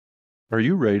Are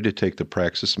you ready to take the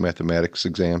Praxis Mathematics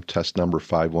exam test number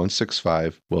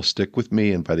 5165? Well, stick with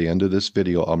me, and by the end of this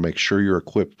video, I'll make sure you're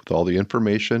equipped with all the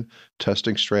information,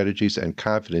 testing strategies, and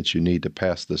confidence you need to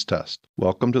pass this test.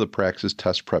 Welcome to the Praxis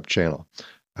Test Prep channel.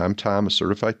 I'm Tom, a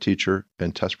certified teacher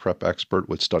and test prep expert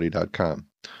with Study.com.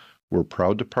 We're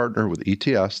proud to partner with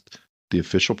ETS, the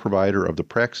official provider of the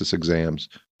Praxis exams,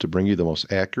 to bring you the most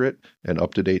accurate and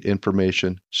up-to-date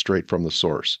information straight from the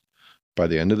source. By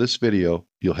the end of this video,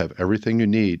 you'll have everything you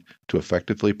need to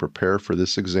effectively prepare for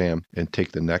this exam and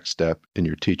take the next step in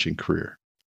your teaching career.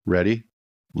 Ready?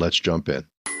 Let's jump in.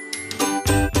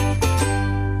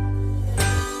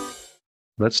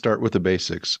 Let's start with the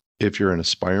basics. If you're an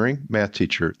aspiring math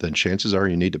teacher, then chances are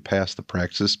you need to pass the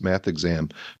Praxis Math exam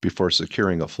before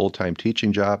securing a full-time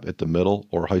teaching job at the middle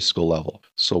or high school level.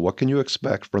 So what can you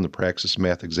expect from the Praxis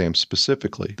Math exam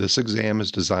specifically? This exam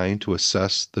is designed to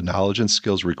assess the knowledge and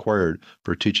skills required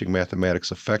for teaching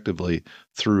mathematics effectively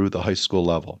through the high school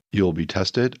level. You'll be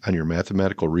tested on your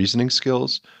mathematical reasoning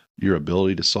skills, your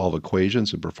ability to solve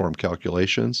equations and perform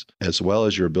calculations, as well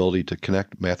as your ability to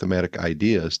connect mathematical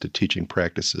ideas to teaching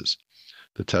practices.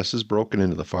 The test is broken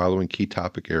into the following key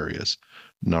topic areas: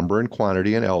 number and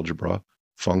quantity and algebra,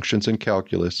 functions and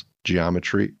calculus,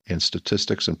 geometry, and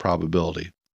statistics and probability.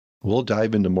 We'll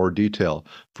dive into more detail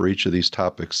for each of these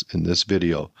topics in this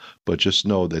video, but just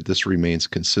know that this remains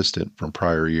consistent from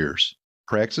prior years.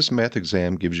 Praxis Math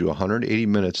exam gives you 180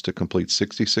 minutes to complete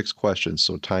 66 questions,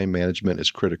 so time management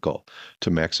is critical.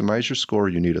 To maximize your score,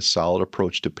 you need a solid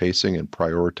approach to pacing and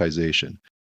prioritization.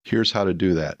 Here's how to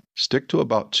do that. Stick to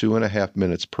about 2.5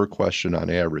 minutes per question on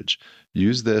average.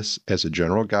 Use this as a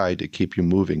general guide to keep you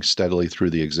moving steadily through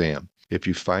the exam. If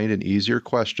you find an easier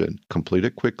question, complete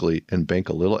it quickly and bank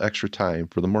a little extra time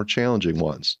for the more challenging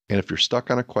ones. And if you're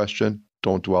stuck on a question,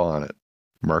 don't dwell on it.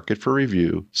 Mark it for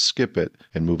review, skip it,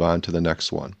 and move on to the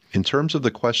next one. In terms of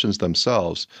the questions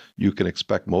themselves, you can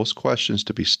expect most questions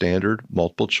to be standard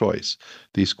multiple choice.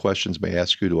 These questions may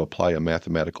ask you to apply a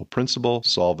mathematical principle,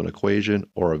 solve an equation,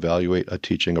 or evaluate a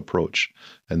teaching approach,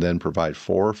 and then provide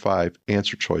 4 or 5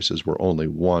 answer choices where only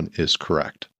one is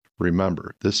correct.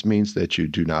 Remember, this means that you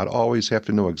do not always have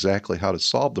to know exactly how to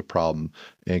solve the problem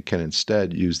and can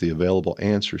instead use the available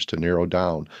answers to narrow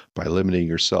down by limiting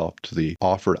yourself to the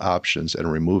offered options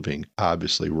and removing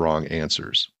obviously wrong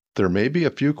answers. There may be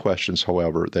a few questions,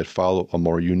 however, that follow a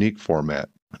more unique format.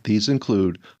 These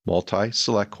include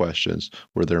multi-select questions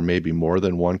where there may be more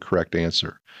than one correct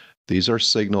answer. These are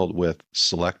signaled with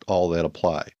select all that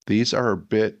apply. These are a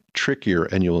bit trickier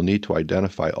and you will need to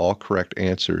identify all correct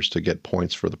answers to get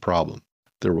points for the problem.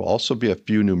 There will also be a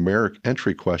few numeric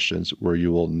entry questions where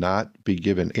you will not be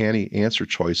given any answer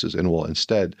choices and will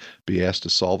instead be asked to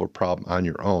solve a problem on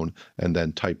your own and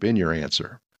then type in your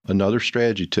answer. Another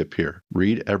strategy tip here: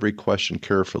 read every question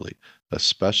carefully,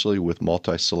 especially with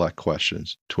multi-select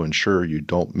questions, to ensure you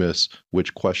don't miss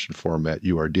which question format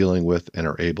you are dealing with and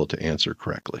are able to answer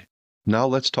correctly. Now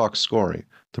let's talk scoring.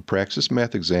 The Praxis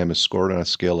Math exam is scored on a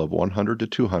scale of 100 to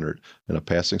 200, and a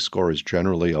passing score is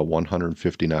generally a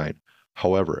 159.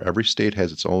 However, every state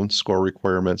has its own score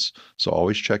requirements, so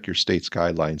always check your state's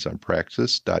guidelines on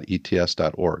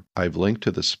praxis.ets.org. I've linked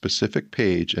to the specific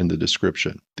page in the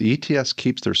description. The ETS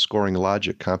keeps their scoring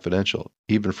logic confidential,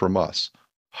 even from us.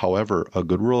 However, a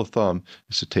good rule of thumb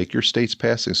is to take your state's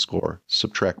passing score,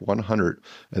 subtract 100,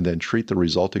 and then treat the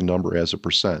resulting number as a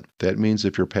percent. That means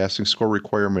if your passing score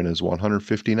requirement is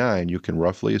 159, you can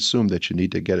roughly assume that you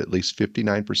need to get at least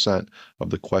 59% of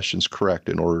the questions correct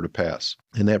in order to pass.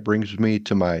 And that brings me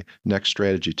to my next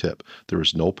strategy tip. There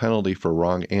is no penalty for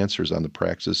wrong answers on the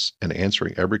Praxis, and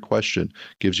answering every question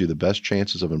gives you the best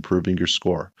chances of improving your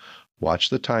score.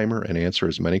 Watch the timer and answer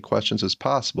as many questions as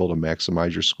possible to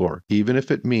maximize your score, even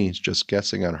if it means just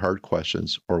guessing on hard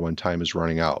questions or when time is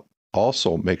running out.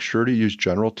 Also, make sure to use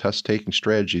general test-taking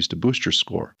strategies to boost your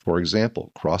score. For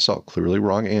example, cross out clearly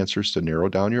wrong answers to narrow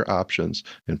down your options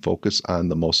and focus on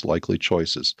the most likely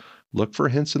choices. Look for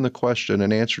hints in the question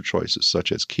and answer choices,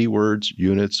 such as keywords,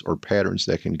 units, or patterns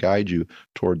that can guide you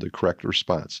toward the correct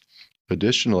response.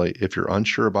 Additionally, if you're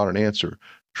unsure about an answer,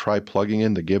 try plugging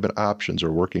in the given options or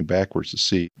working backwards to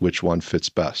see which one fits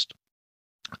best.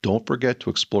 Don't forget to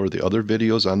explore the other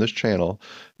videos on this channel,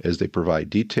 as they provide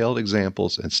detailed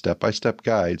examples and step-by-step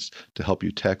guides to help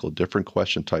you tackle different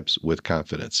question types with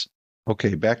confidence.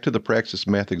 Okay, back to the Praxis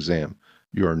Math exam.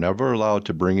 You are never allowed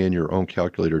to bring in your own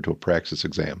calculator to a Praxis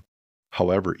exam.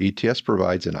 However, ETS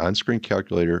provides an on-screen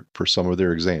calculator for some of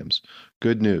their exams.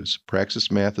 Good news,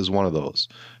 Praxis Math is one of those.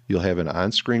 You'll have an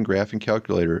on-screen graphing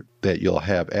calculator that you'll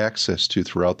have access to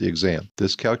throughout the exam.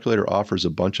 This calculator offers a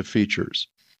bunch of features.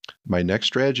 My next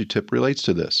strategy tip relates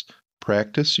to this.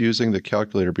 Practice using the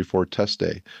calculator before test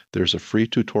day. There's a free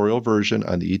tutorial version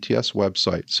on the ETS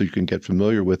website so you can get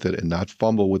familiar with it and not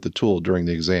fumble with the tool during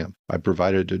the exam. I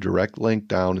provided a direct link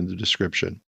down in the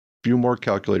description. A few more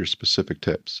calculator-specific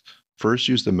tips. First,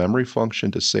 use the memory function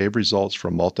to save results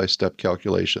from multi-step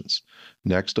calculations.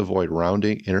 Next, avoid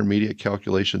rounding intermediate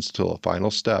calculations to a final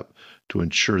step to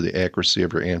ensure the accuracy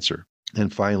of your answer.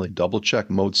 And finally, double-check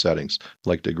mode settings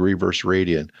like degree versus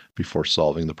radian before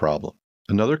solving the problem.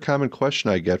 Another common question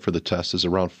I get for the test is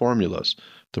around formulas.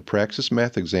 The Praxis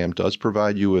Math exam does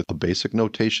provide you with a basic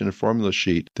notation and formula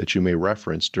sheet that you may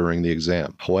reference during the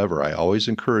exam. However, I always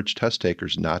encourage test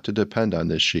takers not to depend on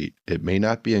this sheet. It may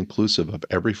not be inclusive of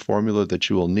every formula that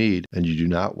you will need, and you do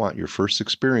not want your first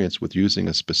experience with using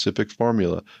a specific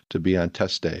formula to be on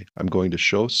test day. I'm going to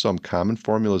show some common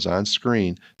formulas on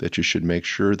screen that you should make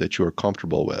sure that you are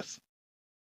comfortable with.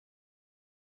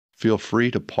 Feel free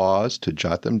to pause to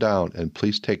jot them down, and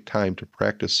please take time to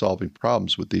practice solving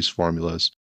problems with these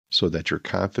formulas so that you're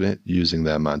confident using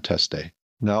them on test day.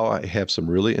 Now I have some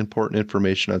really important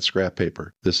information on scrap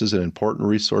paper. This is an important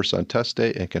resource on test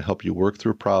day and can help you work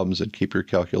through problems and keep your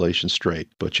calculations straight,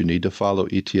 but you need to follow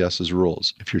ETS's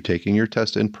rules. If you're taking your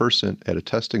test in person at a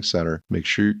testing center, make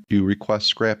sure you request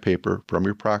scrap paper from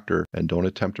your proctor and don't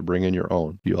attempt to bring in your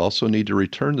own. You also need to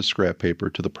return the scrap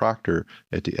paper to the proctor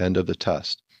at the end of the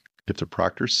test. If the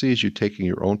proctor sees you taking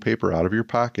your own paper out of your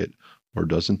pocket or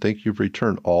doesn't think you've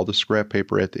returned all the scrap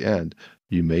paper at the end,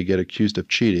 you may get accused of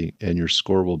cheating and your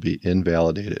score will be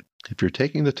invalidated. If you're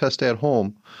taking the test at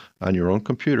home on your own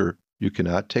computer, you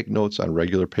cannot take notes on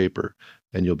regular paper,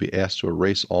 and you'll be asked to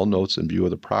erase all notes in view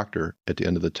of the proctor at the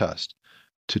end of the test.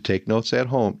 To take notes at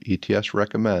home, ETS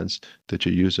recommends that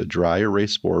you use a dry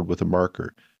erase board with a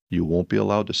marker. You won't be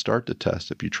allowed to start the test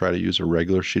if you try to use a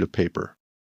regular sheet of paper.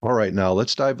 All right, now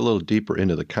let's dive a little deeper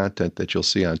into the content that you'll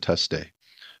see on test day.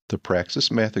 The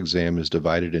Praxis Math exam is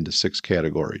divided into 6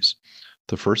 categories.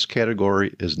 The first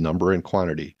category is number and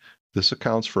quantity. This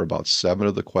accounts for about 7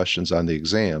 of the questions on the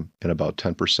exam and about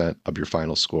 10% of your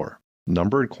final score.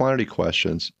 Number and quantity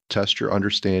questions test your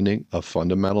understanding of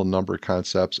fundamental number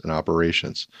concepts and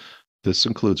operations. This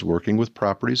includes working with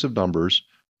properties of numbers,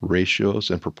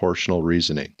 ratios, and proportional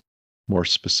reasoning. More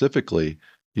specifically,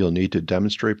 you'll need to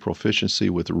demonstrate proficiency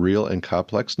with real and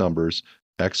complex numbers,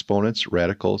 exponents,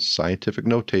 radicals, scientific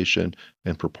notation,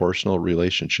 and proportional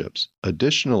relationships.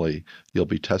 Additionally, you'll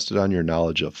be tested on your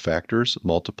knowledge of factors,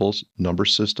 multiples, number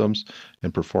systems,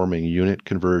 and performing unit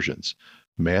conversions.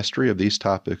 Mastery of these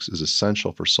topics is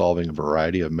essential for solving a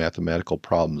variety of mathematical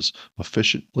problems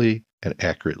efficiently and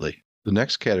accurately. The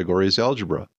next category is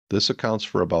algebra. This accounts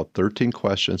for about 13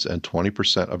 questions and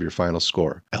 20% of your final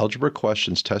score. Algebra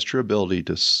questions test your ability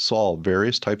to solve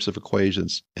various types of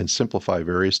equations and simplify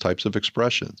various types of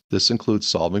expressions. This includes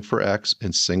solving for x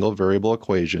in single variable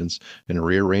equations and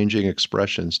rearranging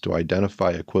expressions to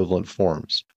identify equivalent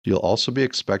forms. You'll also be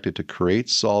expected to create,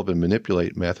 solve, and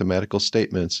manipulate mathematical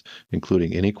statements,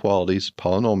 including inequalities,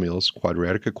 polynomials,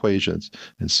 quadratic equations,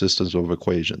 and systems of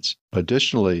equations.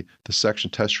 Additionally, the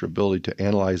section tests your ability to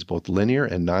analyze both linear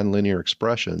and nonlinear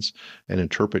expressions and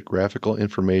interpret graphical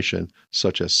information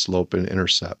such as slope and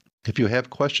intercept. If you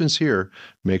have questions here,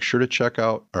 make sure to check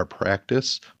out our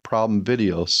practice problem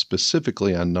video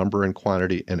specifically on number and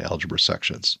quantity and algebra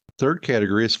sections. Third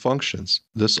category is functions.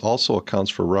 This also accounts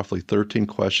for roughly 13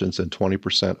 questions and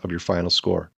 20% of your final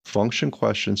score. Function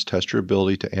questions test your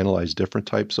ability to analyze different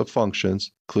types of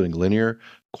functions, including linear,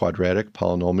 quadratic,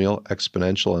 polynomial,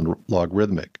 exponential, and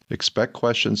logarithmic. Expect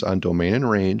questions on domain and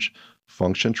range,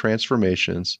 function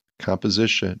transformations,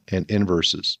 composition, and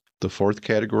inverses. The fourth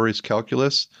category is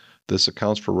calculus. This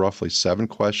accounts for roughly 7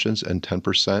 questions and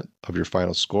 10% of your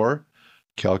final score.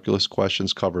 Calculus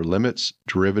questions cover limits,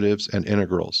 derivatives, and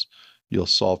integrals. You'll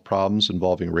solve problems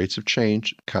involving rates of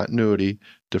change, continuity,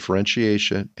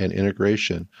 differentiation, and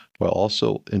integration, while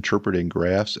also interpreting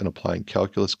graphs and applying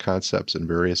calculus concepts in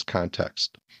various contexts.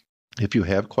 If you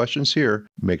have questions here,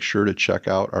 make sure to check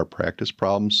out our practice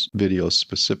problems videos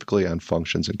specifically on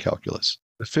functions and calculus.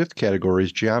 The fifth category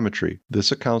is geometry.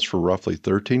 This accounts for roughly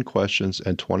 13 questions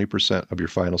and 20% of your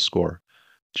final score.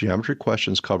 Geometry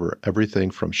questions cover everything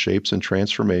from shapes and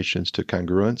transformations to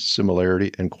congruence,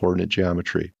 similarity, and coordinate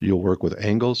geometry. You'll work with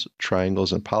angles,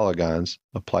 triangles, and polygons,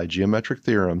 apply geometric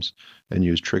theorems, and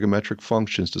use trigonometric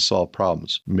functions to solve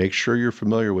problems. Make sure you're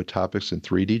familiar with topics in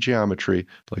 3D geometry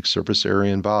like surface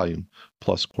area and volume,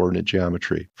 plus coordinate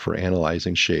geometry for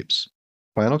analyzing shapes.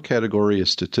 Final category is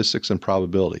statistics and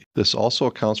probability. This also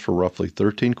accounts for roughly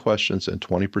 13 questions and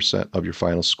 20% of your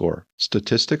final score.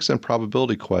 Statistics and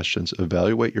probability questions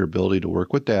evaluate your ability to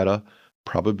work with data,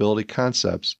 probability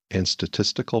concepts, and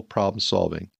statistical problem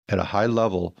solving. At a high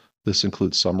level, this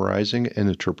includes summarizing and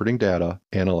interpreting data,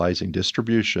 analyzing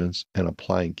distributions, and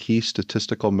applying key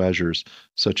statistical measures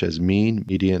such as mean,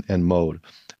 median, and mode,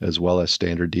 as well as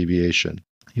standard deviation.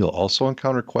 You'll also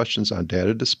encounter questions on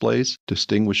data displays,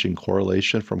 distinguishing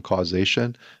correlation from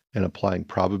causation, and applying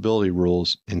probability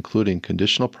rules, including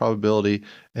conditional probability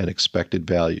and expected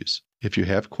values. If you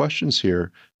have questions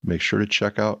here, make sure to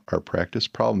check out our practice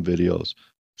problem videos,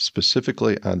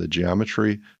 specifically on the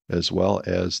geometry as well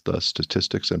as the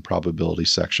statistics and probability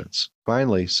sections.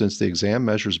 Finally, since the exam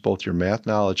measures both your math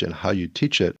knowledge and how you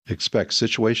teach it, expect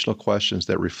situational questions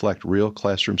that reflect real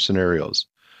classroom scenarios.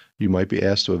 You might be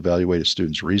asked to evaluate a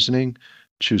student's reasoning,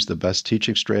 choose the best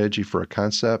teaching strategy for a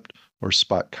concept, or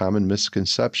spot common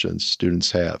misconceptions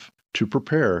students have. To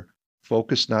prepare,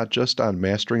 focus not just on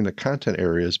mastering the content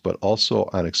areas, but also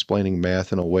on explaining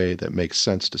math in a way that makes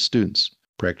sense to students.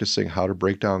 Practicing how to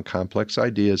break down complex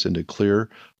ideas into clear,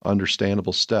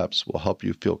 understandable steps will help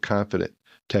you feel confident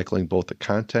tackling both the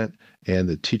content and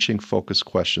the teaching-focused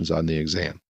questions on the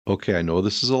exam. Okay, I know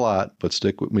this is a lot, but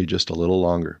stick with me just a little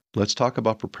longer. Let's talk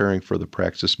about preparing for the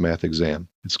Praxis Math exam.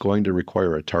 It's going to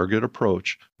require a targeted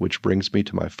approach, which brings me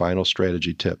to my final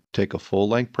strategy tip. Take a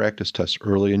full-length practice test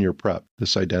early in your prep.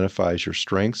 This identifies your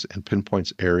strengths and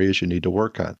pinpoints areas you need to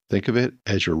work on. Think of it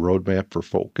as your roadmap for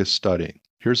focused studying.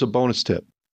 Here's a bonus tip.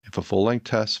 If a full-length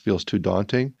test feels too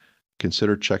daunting,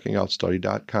 consider checking out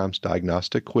Study.com's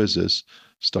diagnostic quizzes.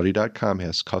 Study.com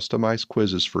has customized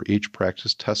quizzes for each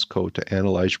practice test code to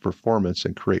analyze your performance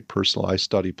and create personalized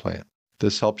study plan.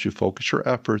 This helps you focus your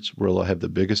efforts where they'll have the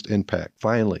biggest impact.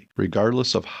 Finally,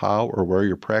 regardless of how or where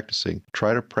you're practicing,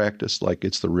 try to practice like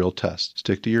it's the real test.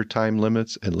 Stick to your time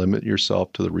limits and limit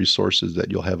yourself to the resources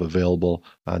that you'll have available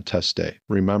on test day.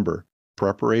 Remember,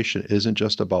 preparation isn't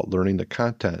just about learning the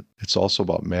content, it's also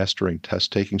about mastering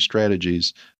test-taking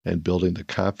strategies and building the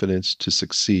confidence to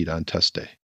succeed on test day.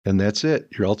 And that's it,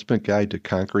 your ultimate guide to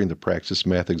conquering the Praxis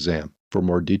Math exam. For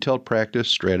more detailed practice,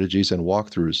 strategies, and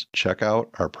walkthroughs, check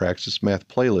out our Praxis Math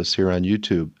playlists here on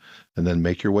YouTube, and then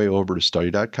make your way over to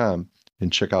Study.com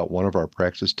and check out one of our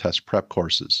practice test prep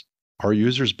courses. Our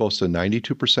users boast a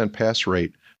 92% pass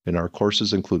rate, and our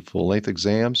courses include full-length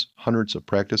exams, hundreds of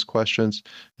practice questions,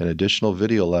 and additional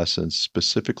video lessons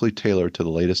specifically tailored to the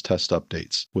latest test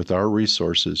updates. With our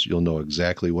resources, you'll know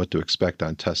exactly what to expect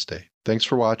on test day. Thanks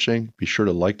for watching. Be sure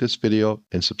to like this video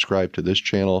and subscribe to this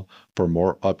channel for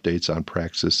more updates on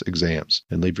Praxis exams.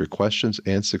 And leave your questions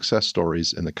and success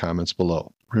stories in the comments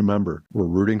below. Remember, we're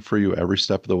rooting for you every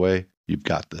step of the way. You've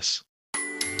got this.